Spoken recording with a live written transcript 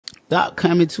Stop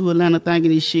coming to Atlanta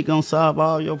thinking this shit gonna solve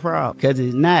all your problems. Cause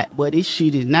it's not, but this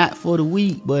shit is not for the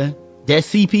weak, but that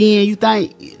CPN you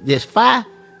think that's fire,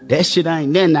 that shit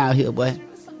ain't nothing out here, but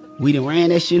we done ran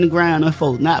that shit in the ground and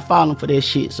folks not falling for that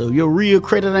shit. So if your real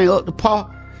credit ain't up to par,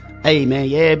 hey man,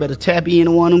 yeah, better tap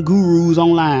into one of them gurus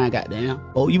online, goddamn.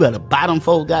 Oh, you better buy them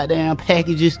folk goddamn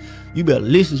packages. You better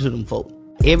listen to them folk.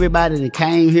 Everybody that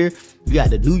came here, you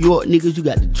got the New York niggas, you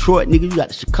got the Detroit niggas, you got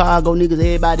the Chicago niggas,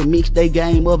 everybody mixed their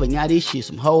game up, and now this shit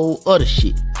some whole other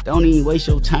shit. Don't even waste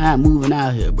your time moving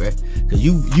out here, bruh. Cause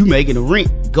you making the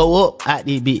rent go up out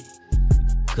this bitch.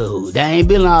 Cause they ain't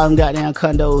building all them goddamn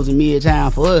condos in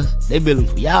Midtown for us. They building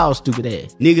for y'all stupid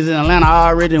ass. Niggas in Atlanta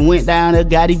already went down there,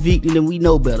 got evicted, and we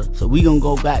know better. So we gonna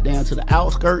go goddamn to the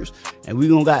outskirts, and we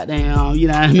gonna goddamn, you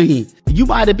know what I mean? You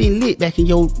might have been lit back in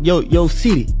your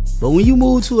city, but when you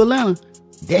move to Atlanta,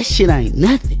 that shit ain't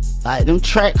nothing. Like them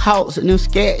track hawks and them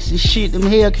scats and shit, them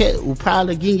Hellcats will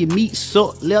probably getting your meat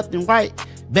sucked left and right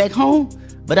back home.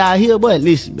 But out here, but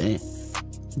listen, man.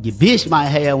 Your bitch might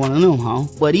have one of them, huh?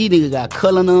 But these niggas got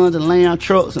color-nuns and lamb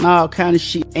trucks and all kind of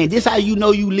shit. And this how you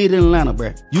know you lit in Atlanta,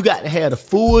 bruh. You got to have the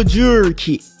full jewelry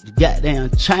kit. You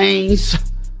goddamn chains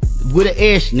with an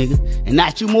S, nigga. And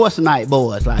not you moissanite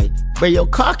boys. Like, bruh, your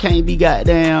car can't be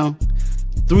goddamn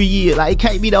 3 years. Like, it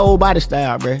can't be the old body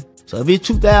style, bruh. So if it's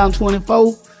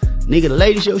 2024, nigga, the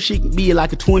latest your shit can be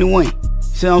like a 21.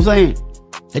 See what I'm saying?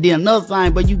 And then another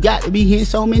thing, but you got to be hitting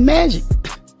so many magic.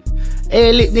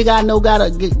 Every lit nigga I know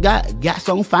got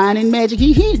some fine in magic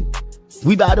he hidden.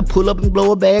 We about to pull up and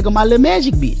blow a bag on my little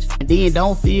magic bitch. And then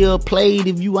don't feel played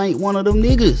if you ain't one of them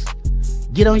niggas.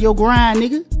 Get on your grind,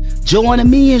 nigga. Join the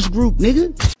men's group,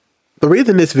 nigga. The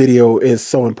reason this video is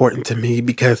so important to me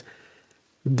because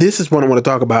this is what I want to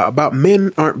talk about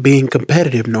men aren't being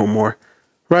competitive no more,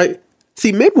 right?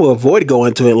 See, men will avoid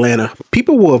going to Atlanta.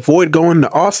 People will avoid going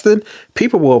to Austin.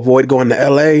 People will avoid going to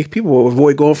LA. People will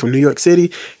avoid going from New York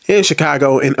City and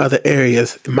Chicago and other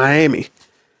areas, Miami.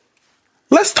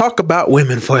 Let's talk about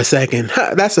women for a second.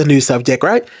 That's a new subject,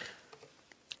 right?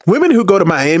 Women who go to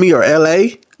Miami or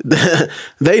LA,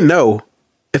 they know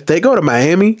if they go to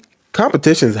Miami,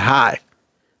 competition's high.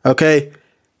 Okay?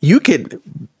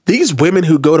 These women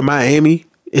who go to Miami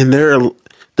and they're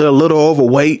a little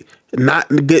overweight,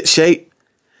 not in good shape,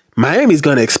 Miami's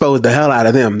going to expose the hell out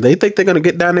of them. They think they're going to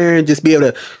get down there and just be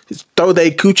able to throw their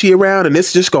coochie around and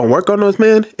it's just going to work on those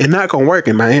men. It's not going to work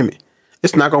in Miami.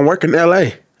 It's not going to work in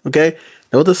LA. Okay?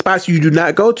 Those are spots you do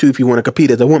not go to if you want to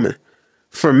compete as a woman.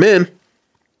 For men,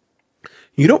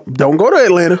 you don't go to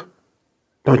Atlanta.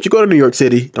 Don't you go to New York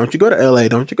City. Don't you go to LA.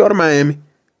 Don't you go to Miami.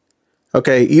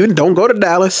 Okay? Even don't go to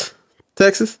Dallas,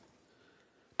 Texas.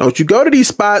 Don't you go to these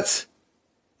spots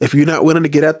if you're not willing to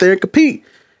get out there and compete.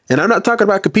 And I'm not talking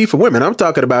about compete for women. I'm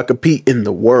talking about compete in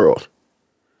the world.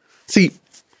 See,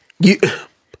 if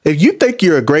you think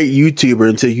you're a great YouTuber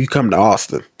until you come to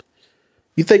Austin,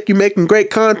 you think you're making great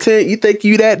content, you think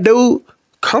you that dude,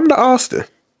 come to Austin.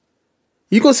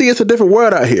 You're going to see it's a different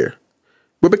world out here.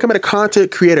 We're becoming a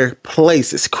content creator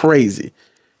place. It's crazy.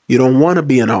 You don't want to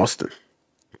be in Austin.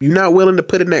 You're not willing to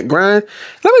put in that grind.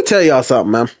 Let me tell y'all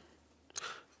something, man.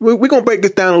 We're going to break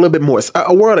this down a little bit more.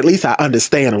 A world at least I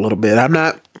understand a little bit. I'm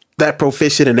not that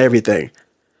proficient in everything.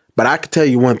 But I can tell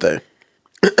you one thing.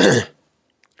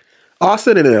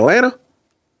 Austin and Atlanta,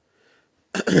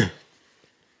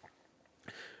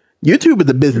 YouTube is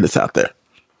a business out there.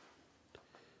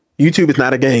 YouTube is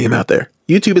not a game out there.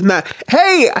 YouTube is not,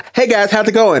 hey guys, how's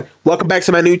it going? Welcome back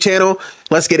to my new channel.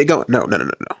 Let's get it going. No.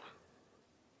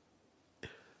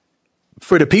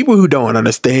 For the people who don't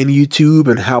understand YouTube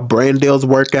and how brand deals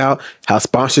work out, how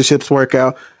sponsorships work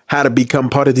out, how to become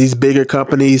part of these bigger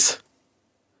companies,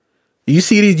 you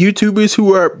see these YouTubers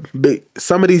who are big,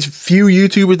 some of these few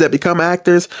YouTubers that become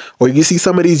actors, or you see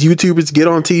some of these YouTubers get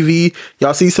on TV.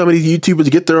 Y'all see some of these YouTubers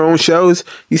get their own shows.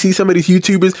 You see some of these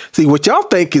YouTubers. See, what y'all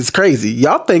think is crazy.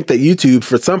 Y'all think that YouTube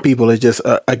for some people is just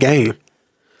a game.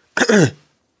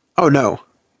 Oh no.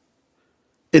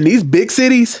 In these big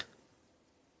cities,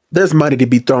 there's money to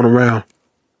be thrown around.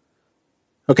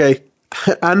 Okay.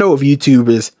 I know of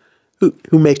YouTubers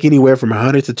who make anywhere from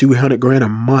 100 to 200 grand a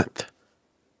month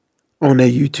on their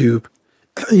YouTube.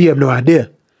 You have no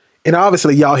idea. And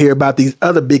obviously y'all hear about these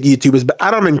other big YouTubers, but I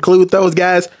don't include those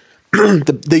guys.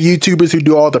 the YouTubers who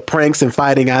do all the pranks and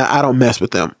fighting, I don't mess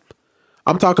with them.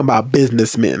 I'm talking about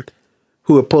businessmen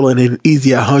who are pulling in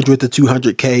easy 100 to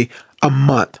 200K a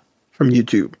month from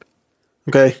YouTube.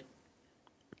 Okay.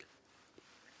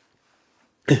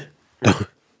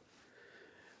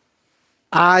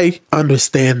 I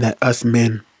understand that us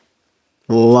men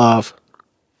love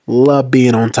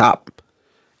being on top.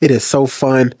 It is so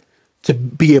fun to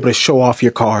be able to show off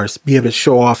your cars, be able to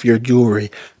show off your jewelry,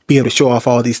 be able to show off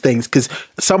all these things. Because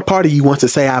some part of you wants to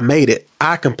say, I made it.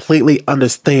 I completely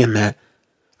understand that.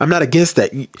 I'm not against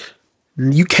that.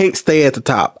 You can't stay at the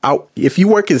top. If you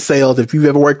work in sales, if you've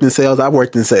ever worked in sales, I've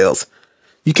worked in sales.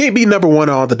 You can't be number one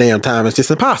all the damn time. It's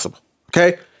just impossible.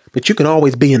 Okay? But you can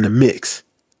always be in the mix.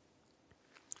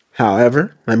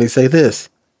 However, let me say this.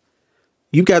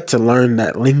 You got to learn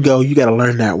that lingo. You got to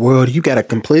learn that world. You got to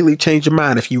completely change your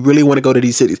mind if you really want to go to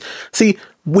these cities. See,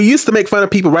 we used to make fun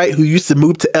of people, right, who used to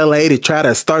move to LA to try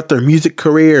to start their music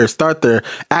career or start their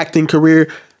acting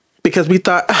career because we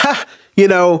thought, you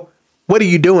know, what are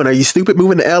you doing? Are you stupid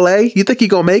moving to LA? You think you're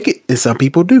going to make it? And some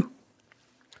people do.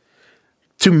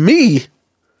 To me,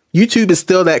 YouTube is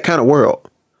still that kind of world.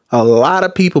 A lot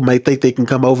of people may think they can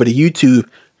come over to YouTube,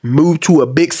 move to a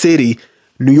big city,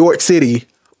 New York City,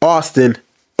 Austin,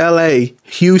 LA,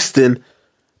 Houston,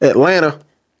 Atlanta,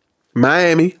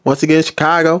 Miami, once again,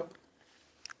 Chicago.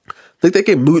 Think they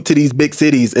can move to these big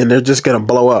cities and they're just going to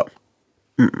blow up.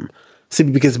 See,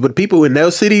 because with people in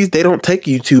those cities, they don't take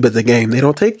YouTube as a game. They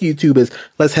don't take YouTube as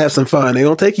let's have some fun. They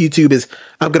don't take YouTube as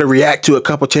I'm going to react to a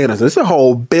couple channels. There's a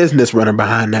whole business running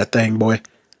behind that thing, boy.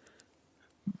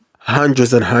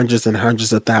 Hundreds and hundreds and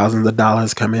hundreds of thousands of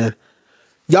dollars come in.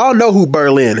 Y'all know who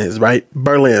Berlin is, right?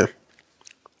 Berlin.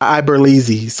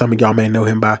 Iberleezy. Some of y'all may know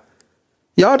him by.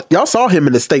 Y'all saw him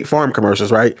in the State Farm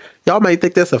commercials, right? Y'all may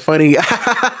think that's a funny.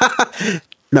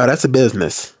 No, that's a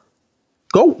business.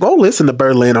 Go listen to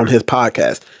Berlin on his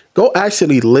podcast. Go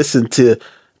actually listen to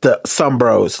some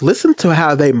bros. Listen to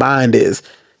how they mind is.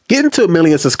 Getting to 1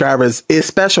 million subscribers is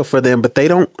special for them, but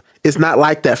it's not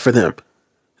like that for them.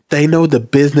 They know the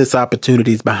business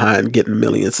opportunities behind getting 1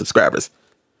 million subscribers.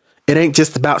 It ain't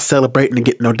just about celebrating and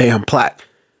getting no damn plaque.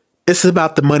 It's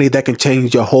about the money that can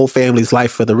change your whole family's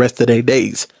life for the rest of their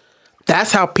days.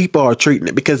 That's how people are treating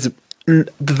it, because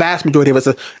the vast majority of us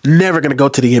are never going to go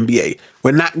to the NBA.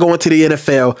 We're not going to the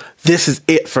NFL. This is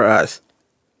it for us.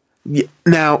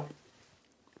 Now,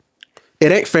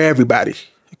 it ain't for everybody.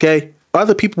 Okay.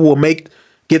 Other people will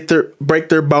break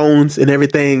their bones and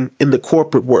everything in the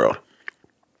corporate world.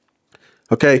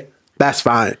 Okay. That's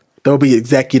fine. There'll be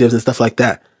executives and stuff like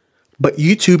that. But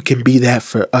YouTube can be that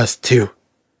for us too.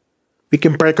 We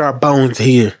can break our bones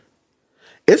here.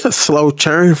 It's a slow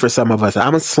churn for some of us.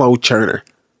 I'm a slow churner.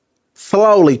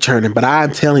 Slowly churning. But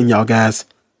I'm telling y'all guys,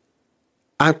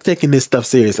 I'm taking this stuff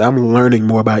serious. I'm learning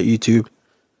more about YouTube.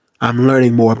 I'm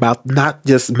learning more about not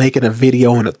just making a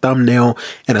video and a thumbnail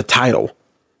and a title.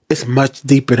 It's much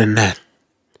deeper than that.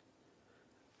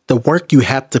 The work you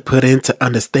have to put in to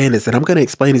understand this, and I'm going to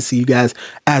explain it to you guys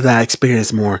as I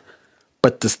experience more.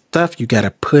 But the stuff you got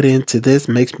to put into this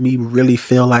makes me really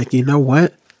feel like, you know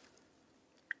what?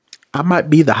 I might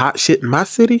be the hot shit in my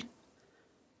city.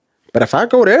 But if I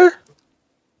go there,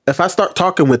 if I start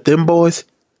talking with them boys,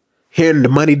 hearing the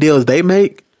money deals they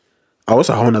make, oh, it's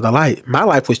a whole nother light. My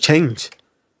life was changed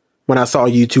when I saw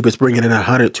YouTubers bringing in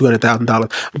 $100,000,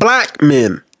 $200,000. Black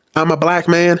men. I'm a black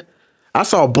man. I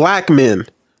saw black men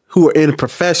who are in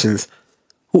professions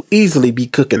who easily be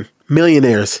cooking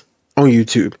millionaires on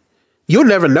YouTube. You'll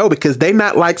never know because they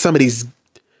not like some of these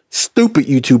stupid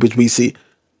YouTubers we see.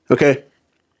 Okay.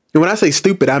 And when I say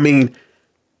stupid, I mean,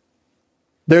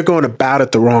 they're going about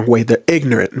it the wrong way. They're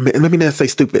ignorant. Let me not say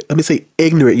stupid. Let me say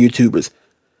ignorant YouTubers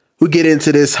who get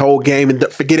into this whole game and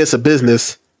forget it's a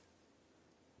business.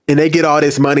 And they get all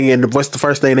this money, and what's the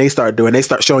first thing they start doing? They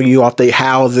start showing you off their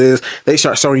houses. They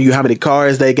start showing you how many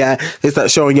cars they got. They start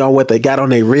showing y'all what they got on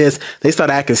their wrist. They start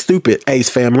acting stupid, Ace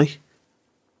family.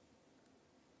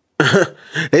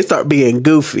 They start being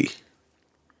goofy.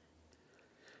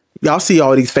 Y'all see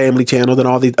all these family channels and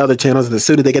all these other channels, and as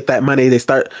soon as they get that money, they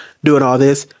start doing all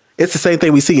this. It's the same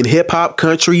thing we see in hip hop,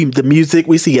 country, the music.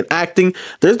 We see in acting.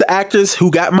 There's the actors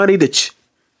who got money that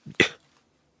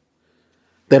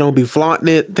they don't be flaunting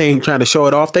it. They ain't trying to show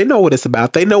it off. They know what it's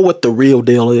about. They know what the real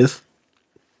deal is.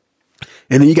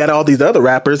 And then you got all these other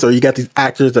rappers, or you got these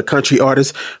actors or country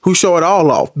artists who show it all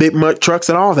off. Big mud trucks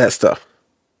and all that stuff.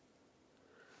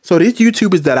 So these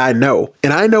YouTubers that I know,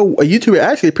 and I know a YouTuber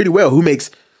actually pretty well who makes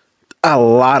a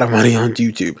lot of money on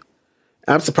YouTube.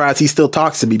 I'm surprised he still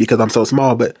talks to me because I'm so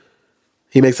small, but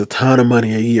he makes a ton of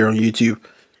money a year on YouTube.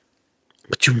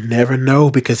 But you never know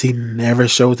because he never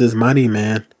shows his money,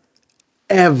 man.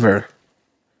 Ever.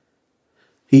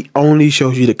 He only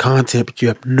shows you the content, but you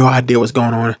have no idea what's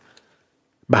going on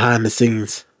behind the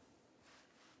scenes.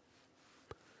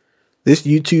 This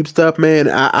YouTube stuff, man,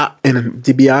 and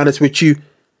to be honest with you,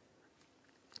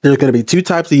 there's going to be two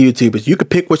types of YouTubers. You could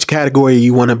pick which category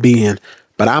you want to be in,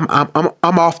 but I'm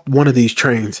off one of these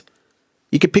trains.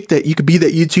 You could pick that. You could be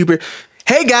that YouTuber.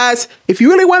 hey guys, if you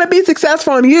really want to be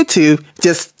successful on YouTube,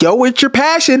 just go with your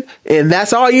passion and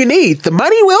that's all you need. The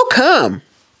money will come.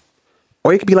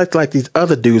 Or you could be like these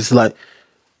other dudes like,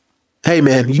 hey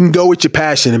man, you can go with your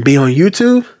passion and be on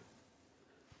YouTube.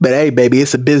 But hey baby,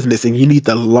 it's a business and you need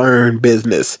to learn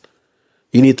business.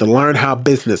 You need to learn how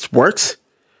business works.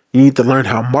 You need to learn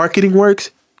how marketing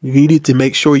works. You need to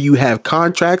make sure you have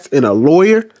contracts and a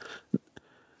lawyer.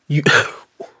 You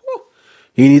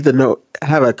need to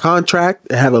have a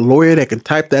contract, have a lawyer that can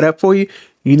type that up for you.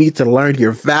 You need to learn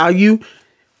your value.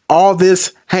 All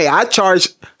this, hey, I charge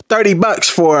 $30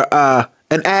 for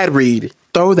an ad read.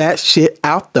 Throw that shit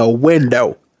out the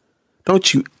window.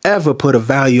 Don't you ever put a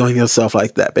value on yourself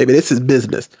like that, baby. This is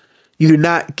business. You do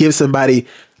not give somebody,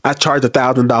 I charge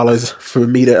 $1,000 for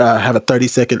me to have a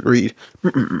 30-second read.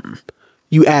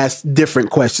 You ask different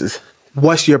questions.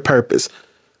 What's your purpose?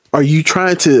 Are you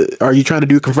trying to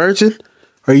do conversion?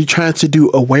 Are you trying to do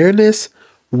awareness?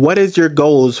 What is your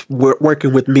goals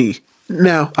working with me?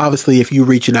 Now, obviously, if you're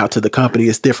reaching out to the company,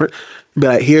 it's different. Be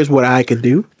like, here's what I can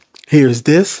do. Here's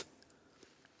this.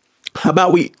 How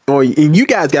about and you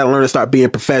guys got to learn to start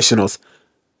being professionals.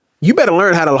 You better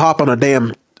learn how to hop on a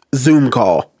damn Zoom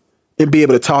call and be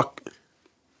able to talk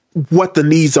what the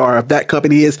needs are of that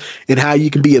company is and how you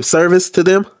can be of service to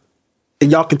them.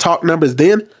 And y'all can talk numbers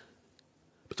then.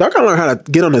 But y'all gotta learn how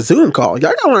to get on a Zoom call.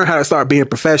 Y'all gotta learn how to start being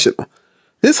professional.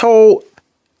 This whole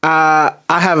I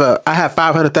have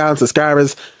 500,000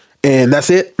 subscribers and that's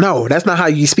it. No, that's not how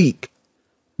you speak.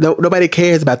 No, nobody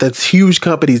cares about that. It's huge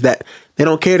companies that they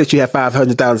don't care that you have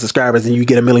 500,000 subscribers and you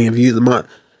get 1 million views a month.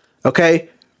 Okay,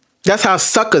 that's how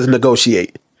suckers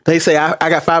negotiate. They say I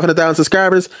got 500,000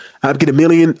 subscribers. I get 1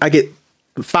 million. I get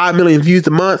 5 million views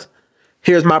a month.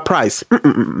 Here's my price.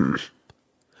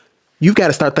 You got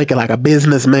to start thinking like a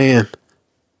businessman.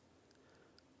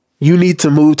 You need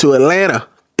to move to Atlanta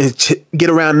and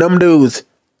get around them dudes.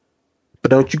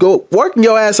 But don't you go working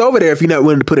your ass over there if you're not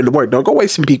willing to put in the work. Don't go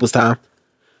wasting people's time.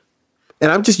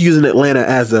 And I'm just using Atlanta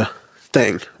as a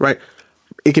thing, right?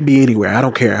 It can be anywhere. I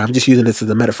don't care. I'm just using this as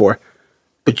a metaphor.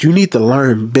 But you need to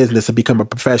learn business and become a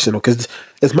professional. Because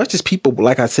as much as people,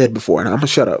 like I said before, and I'm going to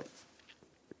shut up.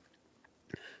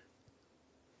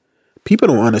 People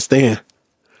don't understand.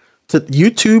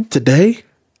 YouTube today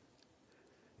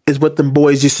is what them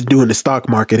boys used to do in the stock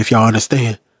market, if y'all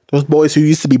understand. Those boys who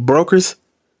used to be brokers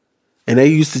and they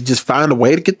used to just find a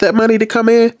way to get that money to come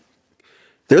in.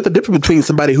 There's a difference between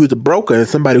somebody who's a broker and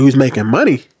somebody who's making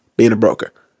money being a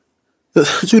broker.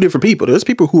 There's two different people. There's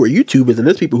people who are YouTubers and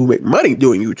there's people who make money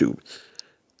doing YouTube.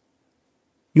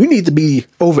 You need to be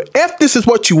over. If this is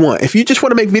what you want, if you just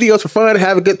want to make videos for fun,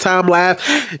 have a good time,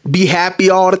 laugh, be happy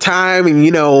all the time, and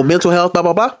mental health, blah,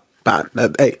 blah, blah, fine.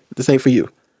 Hey, this ain't for you.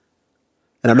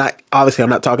 And I'm not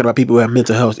talking about people who have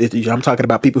mental health issues. I'm talking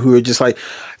about people who are just like,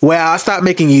 well, I stopped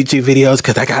making YouTube videos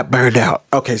because I got burned out.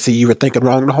 Okay, so you were thinking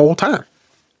wrong the whole time.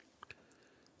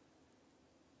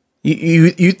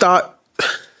 You thought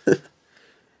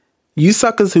you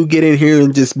suckers who get in here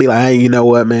and just be like, hey, you know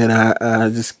what, man, I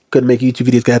just couldn't make YouTube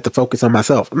videos because I had to focus on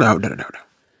myself. No.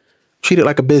 Treat it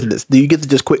like a business. Do you get to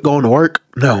just quit going to work?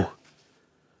 No.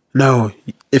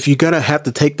 If you're going to have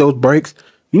to take those breaks,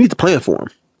 you need to plan for them.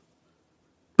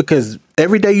 Because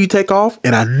every day you take off,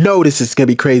 and I know this is going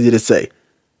to be crazy to say,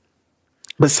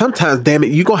 but sometimes, damn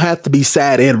it, you're going to have to be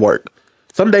sad and work.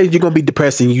 Some days you're going to be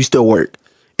depressed and you still work.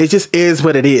 It just is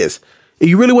what it is. If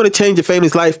you really want to change your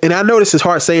family's life, and I know this is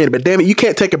hard saying it, but damn it, you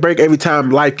can't take a break every time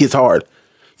life gets hard.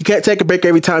 You can't take a break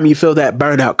every time you feel that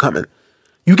burnout coming.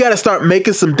 You got to start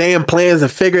making some damn plans and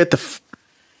figure it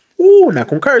not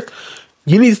gonna curse.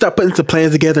 You need to start putting some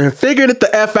plans together and figuring it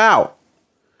the F out.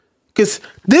 Because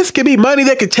this could be money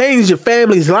that could change your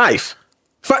family's life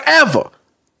forever.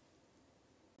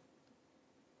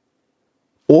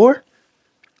 Or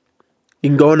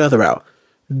you can go another route.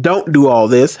 Don't do all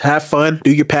this. Have fun.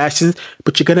 Do your passions.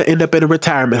 But you're going to end up in a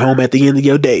retirement home at the end of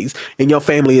your days. And your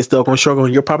family is still going to struggle.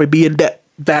 And you'll probably be in debt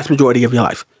vast majority of your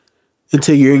life.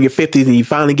 Until you're in your 50s and you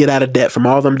finally get out of debt from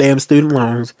all them damn student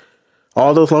loans.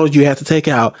 All those loans you have to take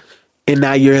out. And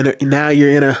now you're in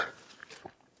a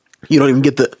you don't even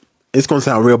get it's going to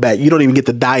sound real bad. You don't even get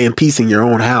to die in peace in your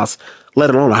own house, let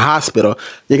alone a hospital.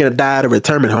 You're going to die at a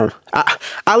retirement home.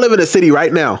 I live in a city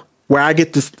right now where I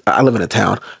live in a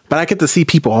town, but I get to see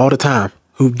people all the time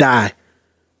who die.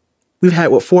 We've had,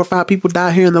 4 or 5 people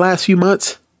die here in the last few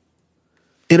months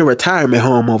in a retirement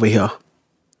home over here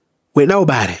with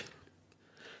nobody.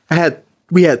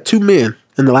 We had 2 men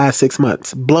in the last 6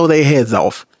 months blow their heads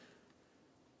off.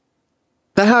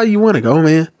 That's how you want to go,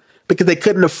 man, because they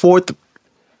couldn't afford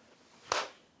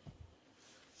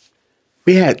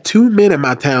We had 2 men in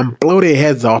my town blow their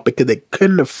heads off because they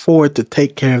couldn't afford to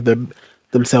take care of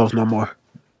themselves no more.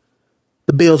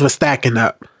 The bills were stacking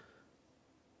up.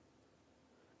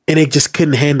 And they just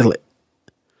couldn't handle it.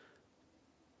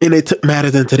 And they took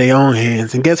matters into their own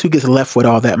hands. And guess who gets left with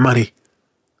all that money?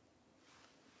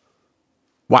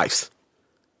 Wives.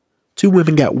 2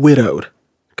 women got widowed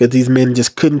because these men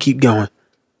just couldn't keep going.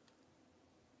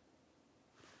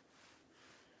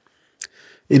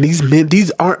 And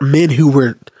these aren't men who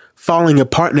were falling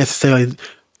apart necessarily.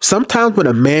 Sometimes when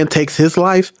a man takes his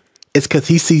life, it's because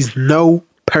he sees no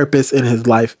purpose in his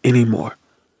life anymore.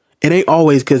 It ain't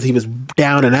always because he was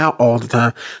down and out all the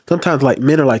time. Sometimes like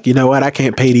men are like, you know what? I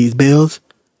can't pay these bills.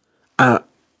 I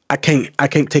can't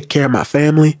take care of my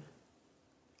family.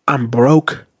 I'm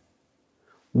broke.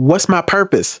 What's my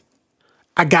purpose?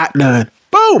 I got none.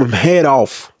 Boom, head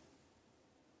off.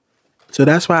 So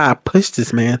that's why I push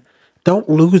this, man. Don't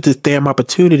lose this damn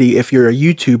opportunity if you're a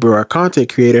YouTuber or a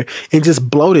content creator and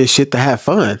just blow this shit to have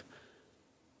fun.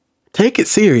 Take it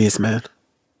serious, man.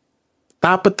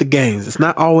 Stop with the games. It's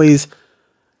not always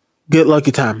good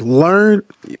lucky time. Learn.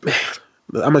 Man,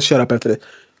 I'm going to shut up after this.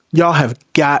 Y'all have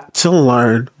got to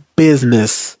learn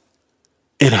business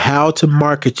and how to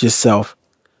market yourself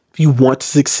if you want to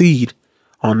succeed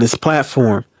on this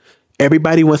platform.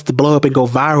 Everybody wants to blow up and go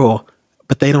viral,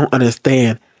 but they don't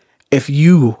understand.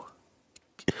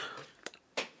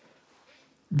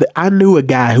 I knew a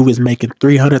guy who was making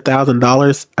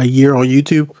 $300,000 a year on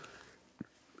YouTube.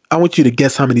 I want you to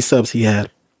guess how many subs he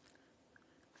had.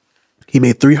 He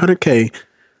made $300K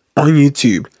on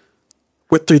YouTube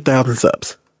with 3,000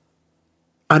 subs.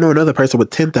 I know another person with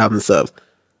 10,000 subs.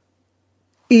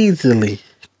 Easily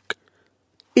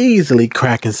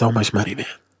cracking so much money, man.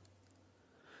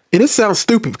 And it sounds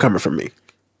stupid coming from me.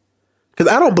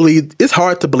 Because I don't believe, it's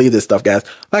hard to believe this stuff, guys.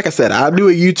 Like I said, I knew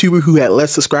a YouTuber who had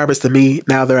less subscribers than me.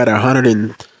 Now they're at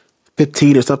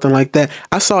 115 or something like that.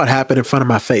 I saw it happen in front of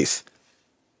my face.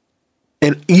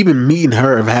 And even me and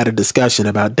her have had a discussion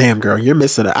about, damn, girl, you're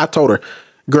missing it. I told her,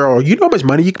 girl, you know how much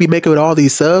money you could be making with all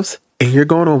these subs? And you're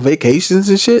going on vacations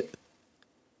and shit?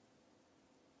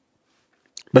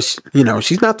 But, you know,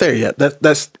 she's not there yet.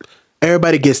 That's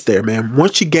everybody gets there, man.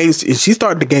 Once she gains, and she's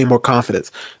starting to gain more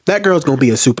confidence, that girl's going to be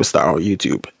a superstar on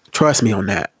YouTube. Trust me on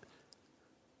that.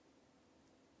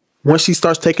 Once she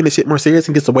starts taking this shit more serious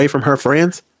and gets away from her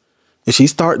friends, and she's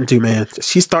starting to, man,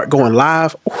 she start going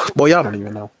live. Ooh, boy, y'all don't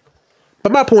even know.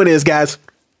 But my point is, guys,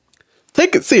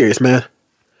 take it serious, man.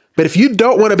 But if you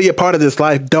don't want to be a part of this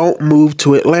life, don't move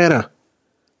to Atlanta.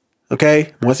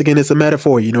 Okay? Once again, it's a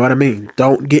metaphor. You know what I mean?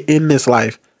 Don't get in this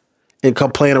life and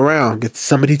come playing around. Get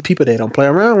some of these people, they don't play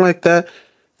around like that.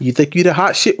 You think you the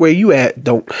hot shit where you at.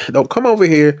 Don't come over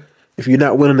here if you're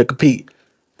not willing to compete.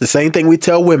 The same thing we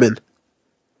tell women.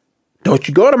 Don't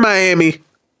you go to Miami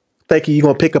thinking you're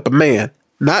going to pick up a man.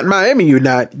 Not in Miami, you're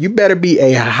not. You better be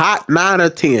a hot 9 or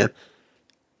 10.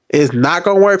 It's not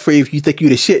going to work for you if you think you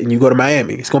the shit and you go to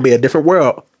Miami. It's going to be a different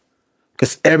world.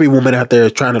 Because every woman out there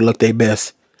is trying to look their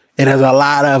best. And there's a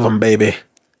lot of them, baby.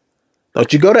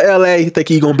 Don't you go to LA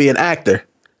thinking you're going to be an actor.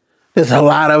 There's a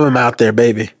lot of them out there,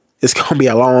 baby. It's going to be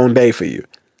a long day for you.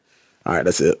 All right,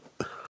 that's it.